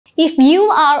If you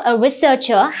are a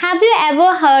researcher, have you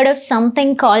ever heard of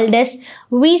something called as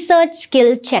research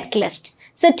skill checklist?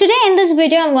 So today in this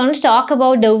video, I'm going to talk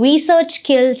about the research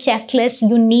skill checklist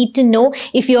you need to know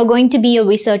if you're going to be a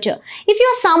researcher. If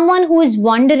you're someone who is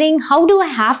wondering, how do I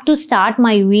have to start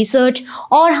my research,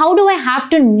 or how do I have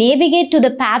to navigate to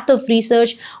the path of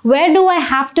research? Where do I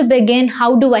have to begin?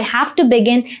 How do I have to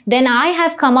begin? Then I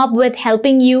have come up with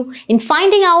helping you in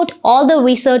finding out all the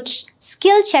research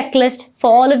skill checklist for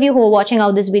all of you who are watching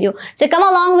out this video. So come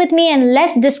along with me and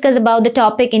let's discuss about the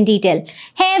topic in detail.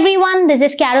 Hey everyone, this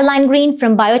is Caroline Green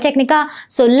from Biotechnica.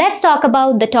 So let's talk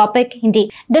about the topic in detail.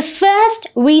 The first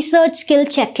research skill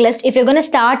checklist, if you're going to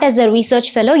start as a research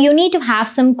fellow, you need to have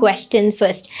some questions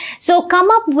first. So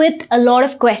come up with a lot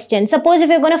of questions. Suppose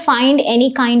if you're going to find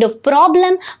any kind of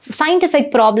problem,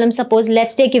 scientific problem, suppose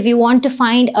let's take if you want to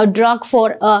find a drug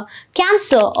for a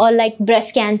cancer or like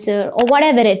breast cancer or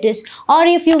whatever it is, or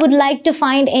if you would like to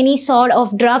find any sort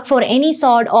of drug for any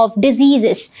sort of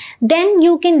diseases, then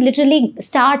you can literally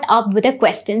start up with a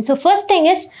question. So first thing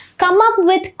is come up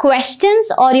with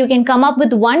questions, or you can come up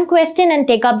with one question and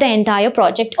take up the entire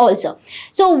project also.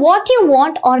 So what you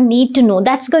want or need to know,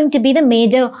 that's going to be the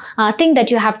major thing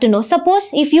that you have to know.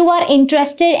 Suppose if you are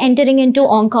interested entering into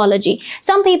oncology,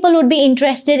 some people would be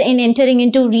interested in entering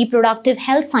into reproductive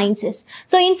health sciences.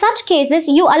 So in such cases,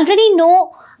 you already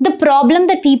know the problem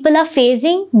that people are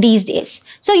facing these days.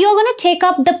 So you're going to take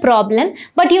up the problem,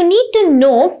 but you need to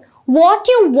know what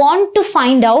you want to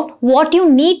find out, what you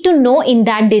need to know in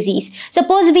that disease.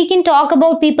 Suppose we can talk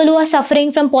about people who are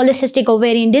suffering from polycystic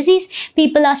ovarian disease,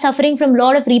 people are suffering from a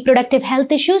lot of reproductive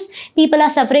health issues, people are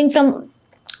suffering from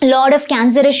lot of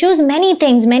cancer issues, many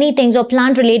things or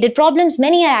plant related problems,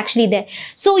 many are actually there.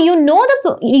 So you know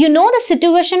the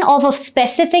situation of a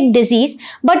specific disease,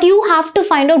 but you have to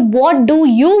find out what do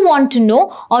you want to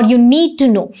know or you need to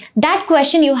know. That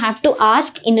question you have to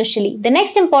ask initially. The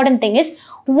next important thing is,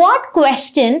 what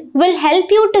question will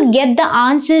help you to get the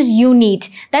answers you need?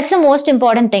 That's the most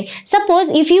important thing.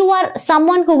 Suppose if you are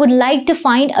someone who would like to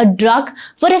find a drug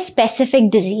for a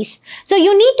specific disease, so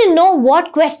you need to know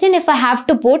what question if I have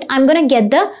to put, I'm going to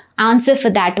get the answer for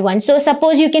that one. So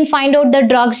suppose you can find out the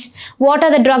drugs, what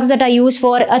are the drugs that are used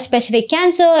for a specific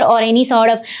cancer or any sort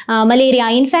of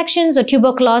malaria infections or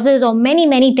tuberculosis or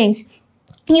many things.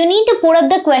 You need to put up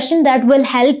the question that will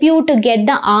help you to get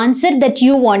the answer that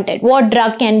you wanted. What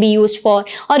drug can be used for?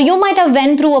 Or you might have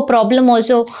went through a problem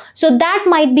also. So that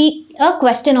might be a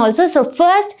question also. So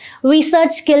first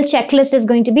research skill checklist is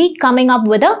going to be coming up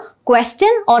with a question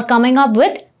or coming up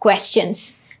with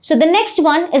questions. So the next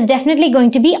one is definitely going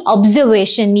to be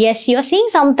observation. Yes, you're seeing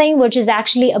something which is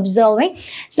actually observing.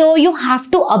 So you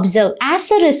have to observe. As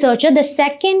a researcher, the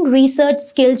second research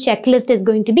skill checklist is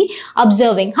going to be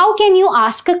observing. How can you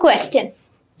ask a question?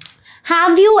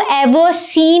 Have you ever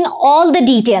seen all the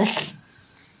details?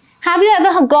 Have you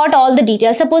ever got all the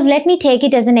details? Suppose, let me take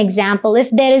it as an example.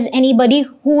 If there is anybody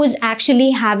who is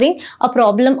actually having a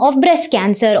problem of breast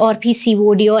cancer or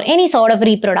PCOD or any sort of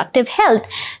reproductive health.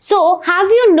 So, have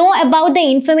you know about the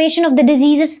information of the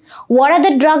diseases? What are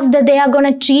the drugs that they are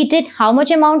going to treat it? How much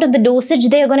amount of the dosage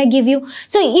they are going to give you?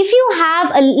 So, if you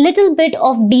have a little bit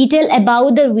of detail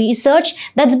about the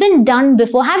research that's been done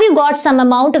before, have you got some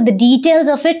amount of the details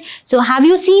of it? So, have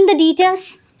you seen the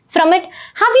details from it?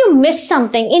 Have you missed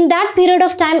something in that period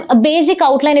of time? A basic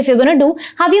outline if you're going to do,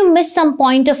 have you missed some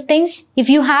point of things? If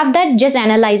you have that, just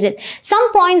analyze it.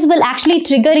 Some points will actually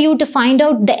trigger you to find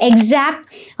out the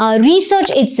exact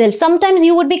research itself. Sometimes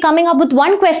you would be coming up with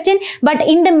one question, but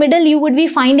in the middle you would be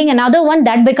finding another one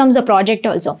that becomes a project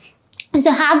also.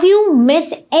 So have you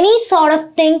missed any sort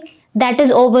of thing that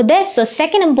is over there? So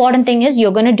second important thing is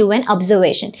you're going to do an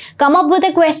observation. Come up with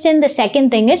a question. The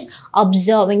second thing is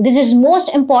observing. This is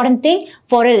most important thing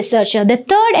for a researcher. The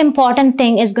third important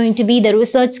thing is going to be the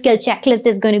research skill checklist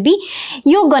is going to be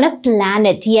you're going to plan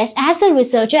it. Yes, as a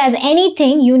researcher, as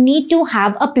anything, you need to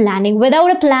have a planning.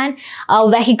 Without a plan, a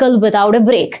vehicle without a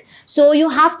brake. So you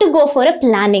have to go for a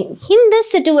planning. In this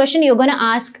situation, you're going to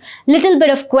ask little bit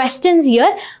of questions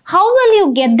here. How will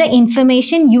you get the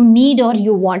information you need or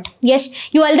you want?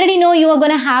 Yes, you already know you are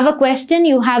going to have a question.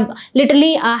 You have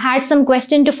literally had some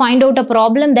question to find out a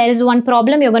problem. There is one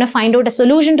problem. You're going to find out a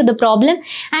solution to the problem.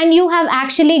 And you have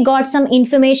actually got some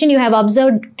information. You have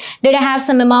observed, did I have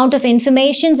some amount of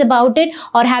information about it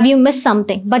or have you missed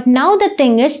something? But now the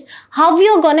thing is, how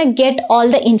you're going to get all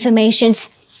the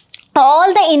informations?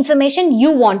 All the information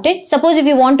you wanted. Suppose if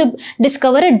you want to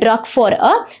discover a drug for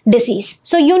a disease,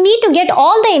 so you need to get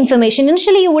all the information.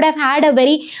 Initially you would have had a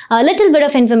very little bit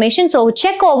of information, so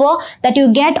check over that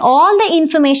you get all the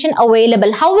information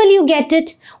available. How will you get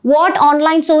it? what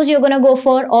online source you're going to go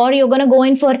for, or you're going to go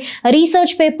in for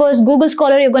research papers, Google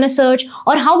Scholar you're going to search,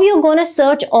 or how you're going to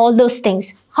search all those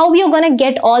things, how you're going to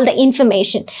get all the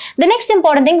information. The next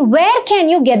important thing, where can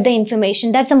you get the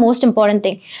information? That's the most important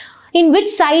thing. In which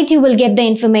site you will get the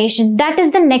information? That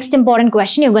is the next important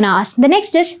question you're going to ask. The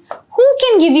next is, who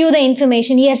can give you the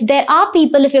information? Yes, there are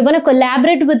people, if you're going to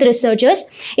collaborate with researchers,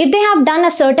 if they have done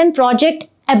a certain project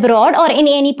abroad or in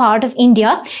any part of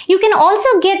India, you can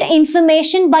also get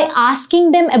information by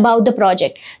asking them about the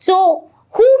project. So,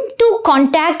 whom to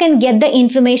contact and get the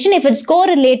information if it's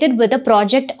correlated with the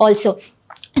project also.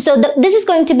 So, this is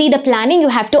going to be the planning. You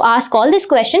have to ask all this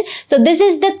question. So, this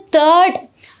is the third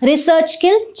research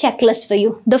skill checklist for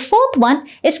you. The fourth one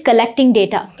is collecting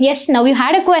data. Yes, now you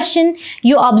had a question,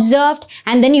 you observed,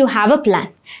 and then you have a plan.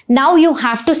 Now you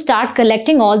have to start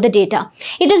collecting all the data.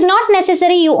 It is not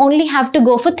necessary you only have to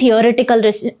go for theoretical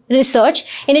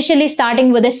research, initially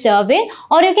starting with a survey,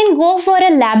 or you can go for a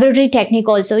laboratory technique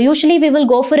also. Usually we will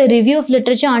go for a review of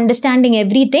literature, understanding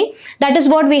everything. That is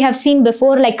what we have seen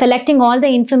before, like collecting all the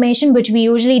information, which we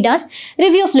usually does,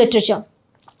 review of literature.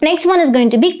 Next one is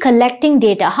going to be collecting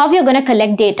data. How you're going to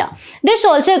collect data. This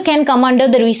also can come under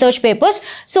the research papers.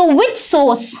 So which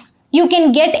source you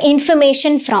can get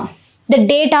information from, the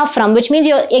data from, which means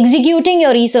you're executing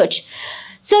your research.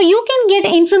 So you can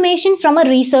get information from a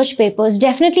research papers.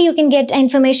 Definitely you can get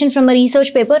information from a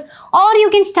research paper, or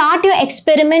you can start your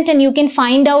experiment and you can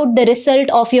find out the result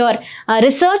of your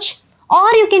research. Or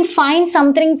you can find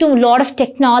something to a lot of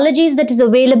technologies that is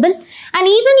available, and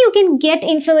even you can get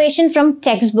information from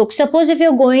textbooks. Suppose if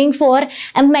you're going for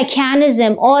a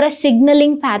mechanism or a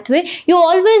signaling pathway, you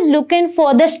always looking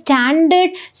for the standard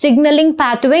signaling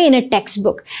pathway in a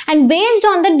textbook, and based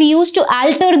on that we used to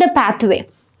alter the pathway.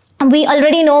 We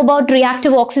already know about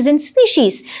reactive oxygen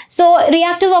species. So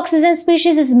reactive oxygen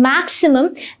species is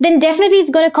maximum, then definitely it's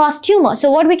going to cause tumor.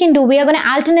 So what we can do, we are going to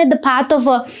alternate the path of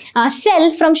a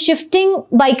cell from shifting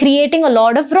by creating a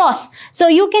lot of ROS. So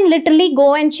you can literally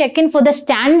go and check in for the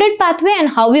standard pathway and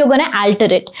how you're going to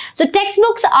alter it. So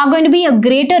textbooks are going to be a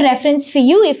greater reference for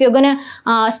you if you're going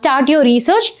to start your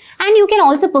research. And you can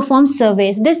also perform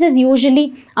surveys. This is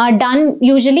usually done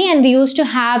and we used to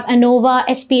have ANOVA,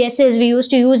 SPSS we used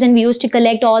to use, and we used to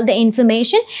collect all the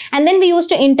information, and then we used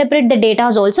to interpret the data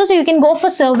also. So you can go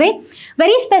for survey.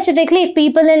 Very specifically, if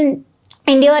people in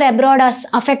India or abroad are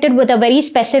affected with a very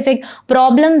specific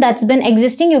problem that's been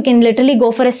existing, you can literally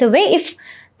go for a survey. If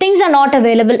things are not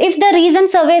available, if the recent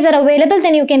surveys are available,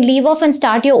 then you can leave off and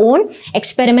start your own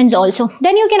experiments also.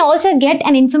 Then you can also get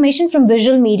an information from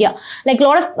visual media. Like a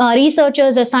lot of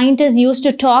researchers or scientists used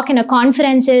to talk in a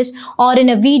conferences or in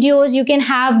a videos. You can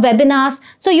have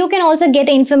webinars. So you can also get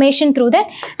information through that.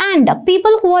 And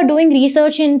people who are doing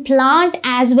research in plant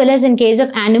as well as in case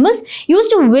of animals used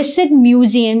to visit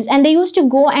museums, and they used to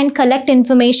go and collect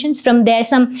information from there,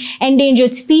 some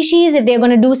endangered species. If they're going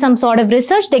to do some sort of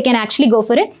research, they can actually go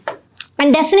for it.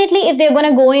 And definitely if they're going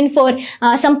to go in for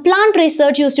some plant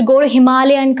research, used to go to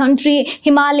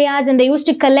Himalayas, and they used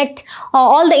to collect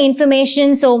all the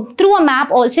information. So through a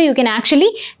map also you can actually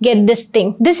get this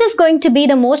thing. This is going to be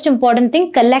the most important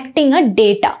thing, collecting a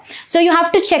data. So you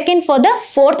have to check in for the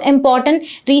fourth important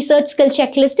research skill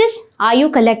checklist is, are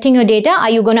you collecting your data? Are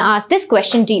you going to ask this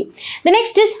question to you? The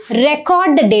next is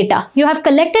record the data. You have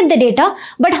collected the data,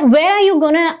 but where are you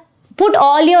going to put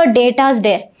all your data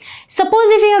there? Suppose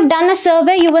if you have done a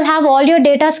survey, you will have all your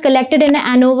data collected in an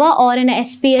ANOVA or in a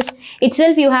SPS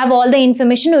itself. You have all the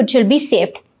information which will be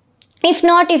saved. If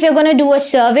not, if you're going to do a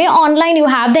survey online, you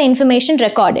have the information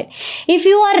recorded. If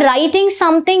you are writing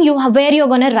something, you have where you're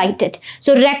going to write it.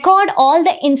 So record all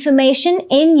the information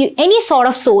in any sort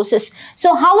of sources.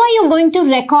 So how are you going to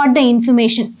record the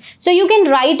information? So you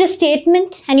can write a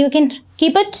statement and you can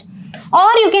keep it, or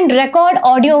you can record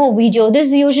audio or video. This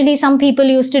is usually some people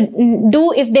used to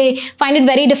do. If they find it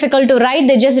very difficult to write,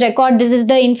 they just record. This is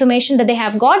the information that they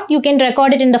have got. You can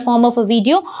record it in the form of a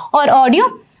video or audio,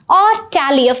 or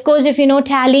Tally. Of course, if you know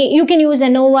Tally, you can use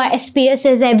ANOVA,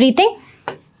 SPSS, everything.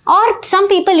 Or some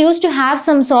people used to have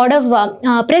some sort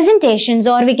of presentations,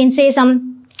 or we can say some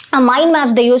mind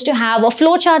maps they used to have, or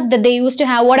flowcharts that they used to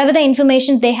have. Whatever the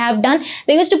information they have done,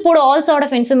 they used to put all sort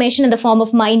of information in the form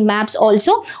of mind maps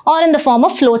also, or in the form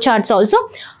of flowcharts also.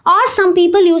 Or some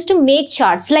people used to make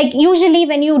charts. Like usually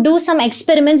when you do some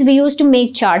experiments, we used to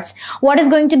make charts. What is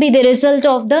going to be the result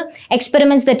of the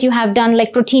experiments that you have done,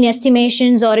 like protein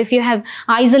estimations, or if you have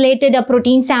isolated a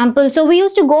protein sample. So we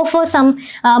used to go for some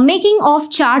making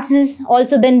of charts is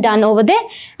also been done over there.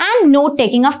 And note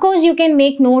taking. Of course, you can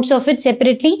make notes of it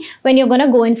separately when you're going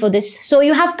to go in for this. So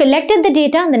you have collected the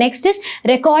data, and the next is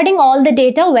recording all the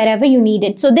data wherever you need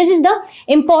it. So this is the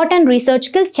important research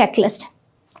skill checklist.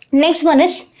 Next one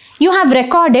is you have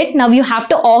recorded, now you have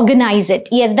to organize it.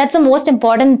 Yes, that's the most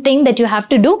important thing that you have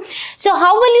to do. So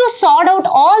how will you sort out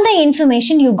all the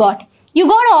information you got? You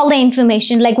got all the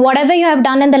information, like whatever you have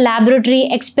done in the laboratory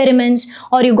experiments,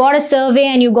 or you got a survey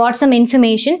and you got some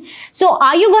information. So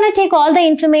are you going to take all the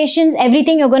informations,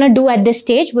 everything you're going to do at this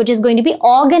stage, which is going to be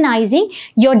organizing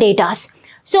your data.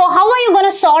 So how are you going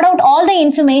to sort out all the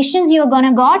informations you're going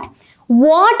to got?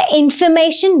 What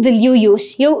information will you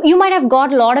use? You might have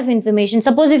got a lot of information.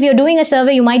 Suppose if you're doing a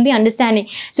survey, you might be understanding.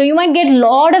 So you might get a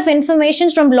lot of information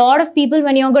from a lot of people.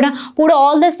 When you're going to put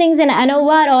all the things in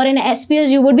ANOVA or in SPS,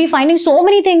 you would be finding so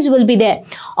many things will be there.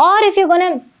 Or if you're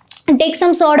going to take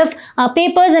some sort of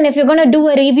papers, and if you're going to do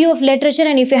a review of literature,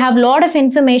 and if you have a lot of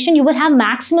information, you will have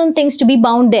maximum things to be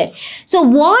bound there. So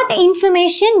what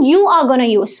information you are going to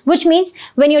use, which means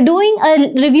when you're doing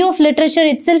a review of literature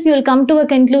itself, you will come to a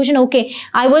conclusion, okay,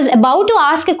 I was about to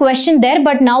ask a question there,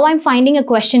 but now I'm finding a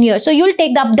question here. So you'll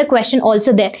take up the question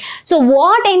also there. So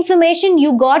what information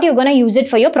you got, you're going to use it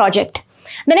for your project.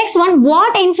 The next one,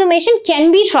 what information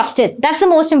can be trusted? That's the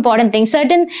most important thing.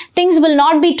 Certain things will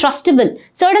not be trustable.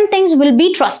 Certain things will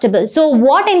be trustable. So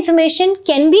what information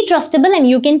can be trustable and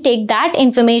you can take that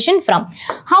information from?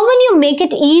 How will you make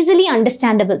it easily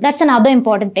understandable? That's another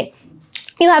important thing.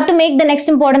 You have to make the next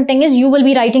important thing is you will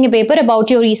be writing a paper about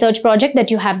your research project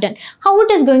that you have done. How it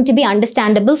is going to be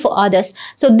understandable for others.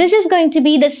 So this is going to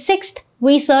be the 6th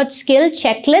research skill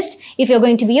checklist if you're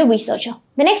going to be a researcher.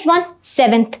 The next one,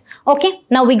 7th. Okay,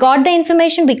 now we got the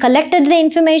information, we collected the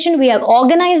information, we have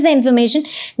organized the information.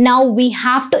 Now we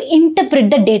have to interpret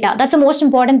the data. That's the most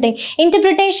important thing.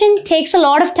 Interpretation takes a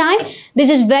lot of time. This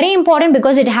is very important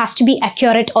because it has to be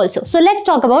accurate also. So let's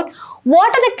talk about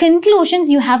what are the conclusions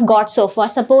you have got so far.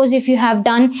 Suppose if you have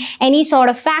done any sort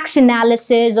of facts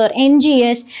analysis or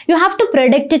NGS, you have to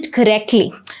predict it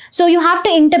correctly. So you have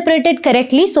to interpret it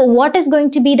correctly. So what is going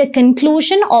to be the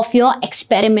conclusion of your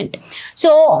experiment?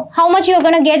 So how much you're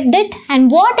going to get that,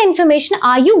 and what information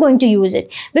are you going to use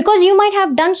it? Because you might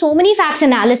have done so many facts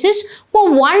analysis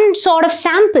for one sort of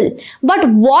sample, but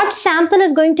what sample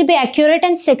is going to be accurate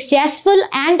and successful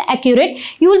and accurate,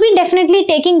 you will be definitely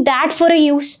taking that for a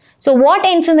use. So what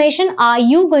information are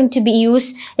you going to be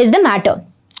used is the matter.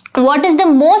 What is the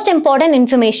most important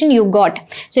information you got?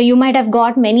 So you might have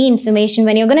got many information.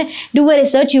 When you're going to do a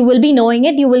research, you will be knowing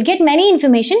it. You will get many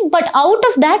information, but out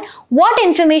of that, what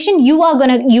information you are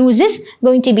going to use is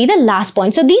going to be the last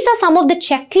point. So these are some of the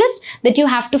checklists that you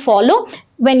have to follow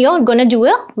when you're going to do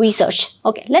a research.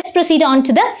 Okay, let's proceed on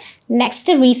to the next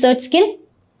research skill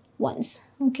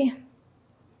once. Okay,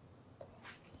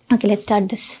 let's start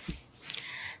this.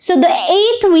 So the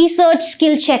 8th research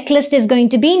skill checklist is going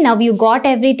to be, now you got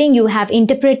everything, you have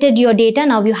interpreted your data,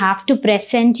 now you have to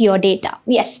present your data.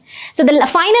 Yes. So the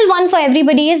final one for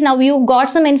everybody is, now you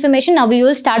got some information, now you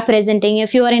will start presenting.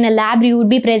 If you are in a lab, you would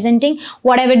be presenting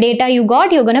whatever data you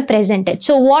got, you're going to present it.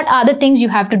 So what are the things you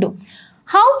have to do?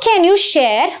 How can you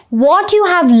share what you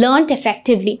have learned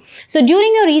effectively? So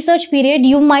during your research period,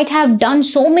 you might have done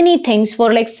so many things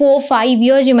for like 4 or 5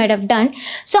 years you might have done.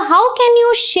 So how can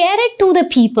you share it to the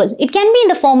people? It can be in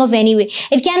the form of any way.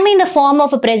 It can be in the form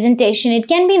of a presentation. It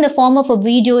can be in the form of a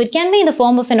video. It can be in the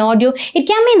form of an audio. It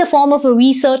can be in the form of a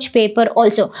research paper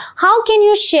also. How can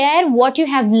you share what you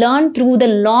have learned through the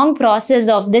long process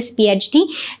of this PhD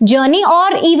journey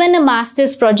or even a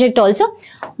master's project also?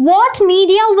 What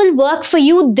media will work for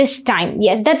you this time?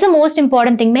 Yes, that's the most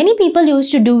important thing. Many people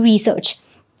used to do research.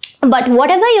 But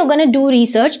whatever you're going to do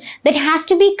research, that has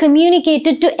to be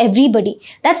communicated to everybody.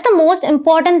 That's the most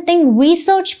important thing.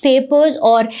 Research papers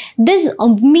or this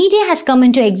media has come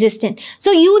into existence.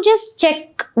 So you just check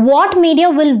what media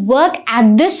will work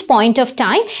at this point of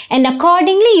time, and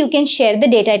accordingly you can share the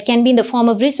data. It can be in the form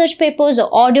of research papers or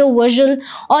audio, visual,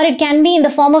 or it can be in the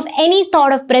form of any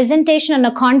sort of presentation on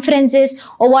a conferences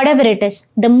or whatever it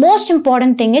is. The most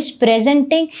important thing is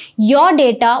presenting your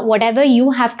data, whatever you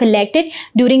have collected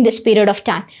during the this period of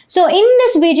time. So in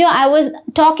this video, I was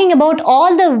talking about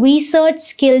all the research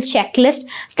skill checklist,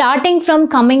 starting from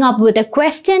coming up with a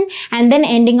question and then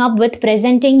ending up with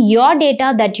presenting your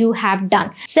data that you have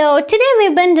done. So today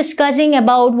we've been discussing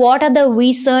about what are the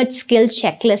research skill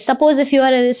checklists. Suppose if you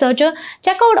are a researcher,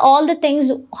 check out all the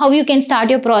things, how you can start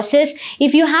your process.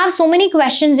 If you have so many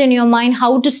questions in your mind,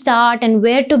 how to start and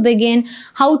where to begin,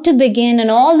 how to begin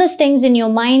and all these things in your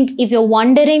mind, if you're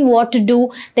wondering what to do,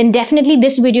 then definitely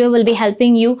this video will be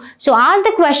helping you. So ask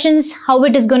the questions how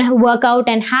it is going to work out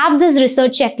and have this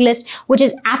research checklist which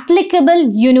is applicable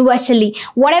universally.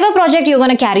 Whatever project you're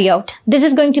going to carry out, this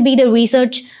is going to be the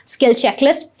research skill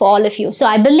checklist for all of you. So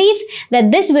I believe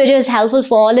that this video is helpful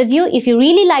for all of you. If you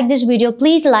really like this video,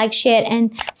 please like, share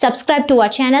and subscribe to our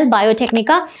channel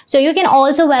Biotecnika. So you can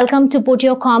also welcome to put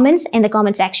your comments in the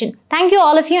comment section. Thank you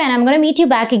all of you, and I'm going to meet you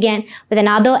back again with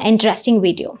another interesting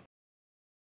video.